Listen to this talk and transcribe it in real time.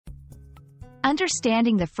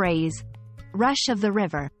Understanding the phrase, rush of the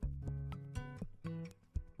river.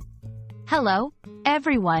 Hello,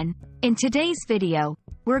 everyone. In today's video,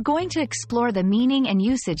 we're going to explore the meaning and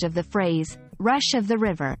usage of the phrase, rush of the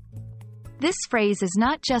river. This phrase is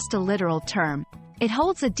not just a literal term, it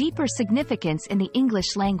holds a deeper significance in the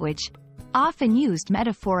English language, often used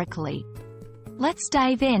metaphorically. Let's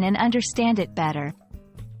dive in and understand it better.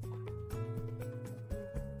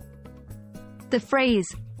 The phrase,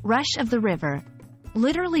 rush of the river,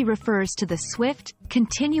 literally refers to the swift,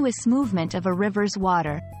 continuous movement of a river's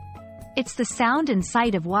water. It's the sound and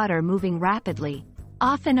sight of water moving rapidly,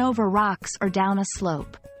 often over rocks or down a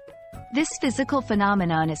slope. This physical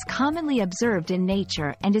phenomenon is commonly observed in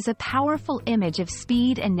nature and is a powerful image of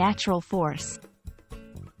speed and natural force.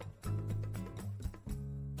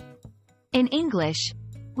 In English,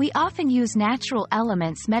 we often use natural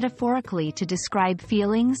elements metaphorically to describe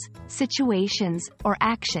feelings, situations, or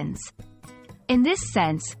actions. In this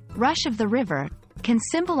sense, rush of the river can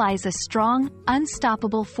symbolize a strong,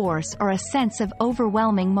 unstoppable force or a sense of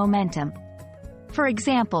overwhelming momentum. For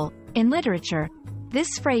example, in literature,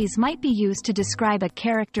 this phrase might be used to describe a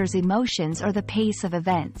character's emotions or the pace of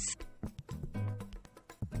events.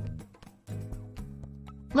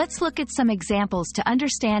 Let's look at some examples to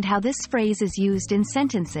understand how this phrase is used in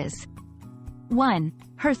sentences. 1.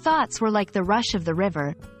 Her thoughts were like the rush of the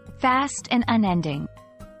river, fast and unending.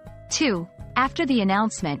 2. After the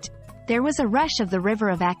announcement, there was a rush of the river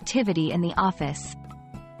of activity in the office.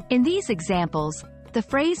 In these examples, the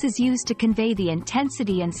phrase is used to convey the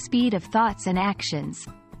intensity and speed of thoughts and actions.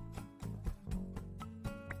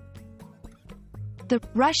 The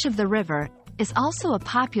rush of the river is also a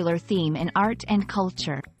popular theme in art and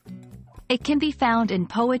culture. It can be found in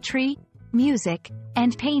poetry, music,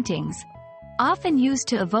 and paintings, often used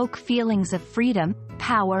to evoke feelings of freedom,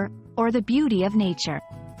 power, or the beauty of nature.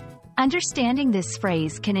 Understanding this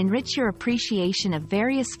phrase can enrich your appreciation of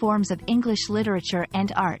various forms of English literature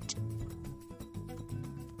and art.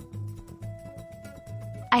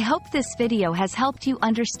 I hope this video has helped you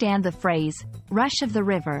understand the phrase, rush of the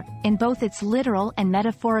river, in both its literal and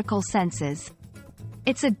metaphorical senses.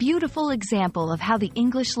 It's a beautiful example of how the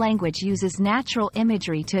English language uses natural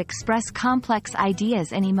imagery to express complex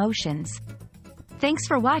ideas and emotions. Thanks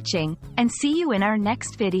for watching, and see you in our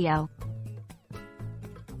next video.